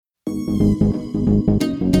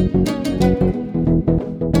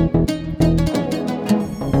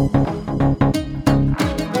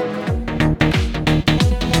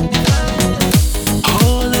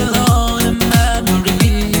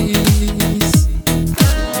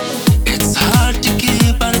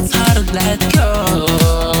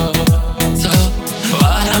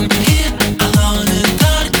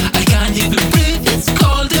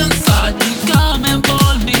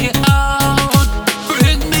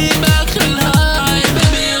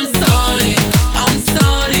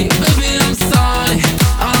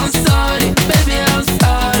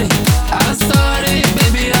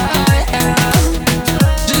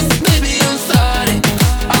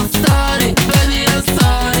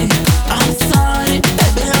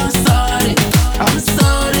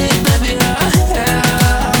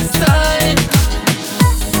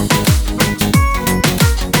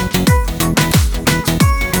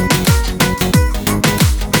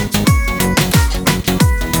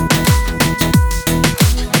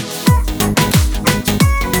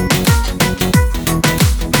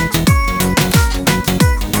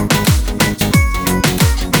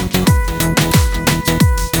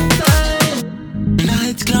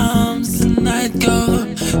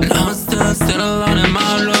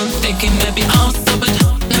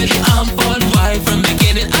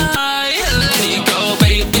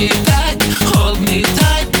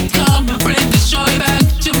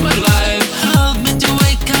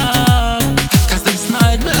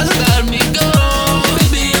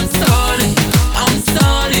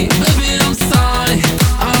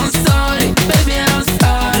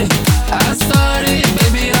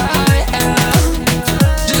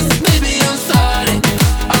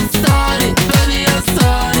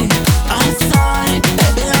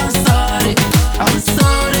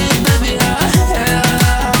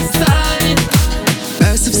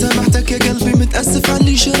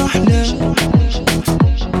جرحنا،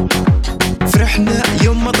 فرحنا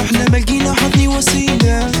يوم ما طحنا ما لقينا حضني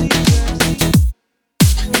وسيلة.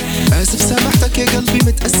 آسف سامحتك يا قلبي،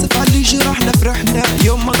 متأسف عاللي جرحنا. فرحنا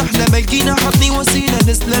يوم ما طحنا ما لقينا حضني وسيلة.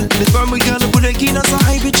 نسلل ندفع من القلب ولقينا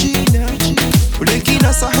صاحب تجينا،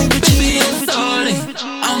 ولقينا صاحب تجينا.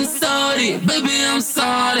 I'm sorry, baby, I'm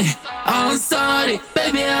sorry. I'm sorry,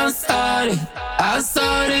 baby, I'm sorry. I'm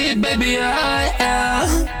sorry, baby, I am.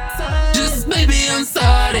 Just baby, I'm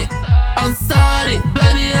sorry. I'm sorry,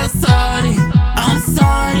 baby, I'm sorry.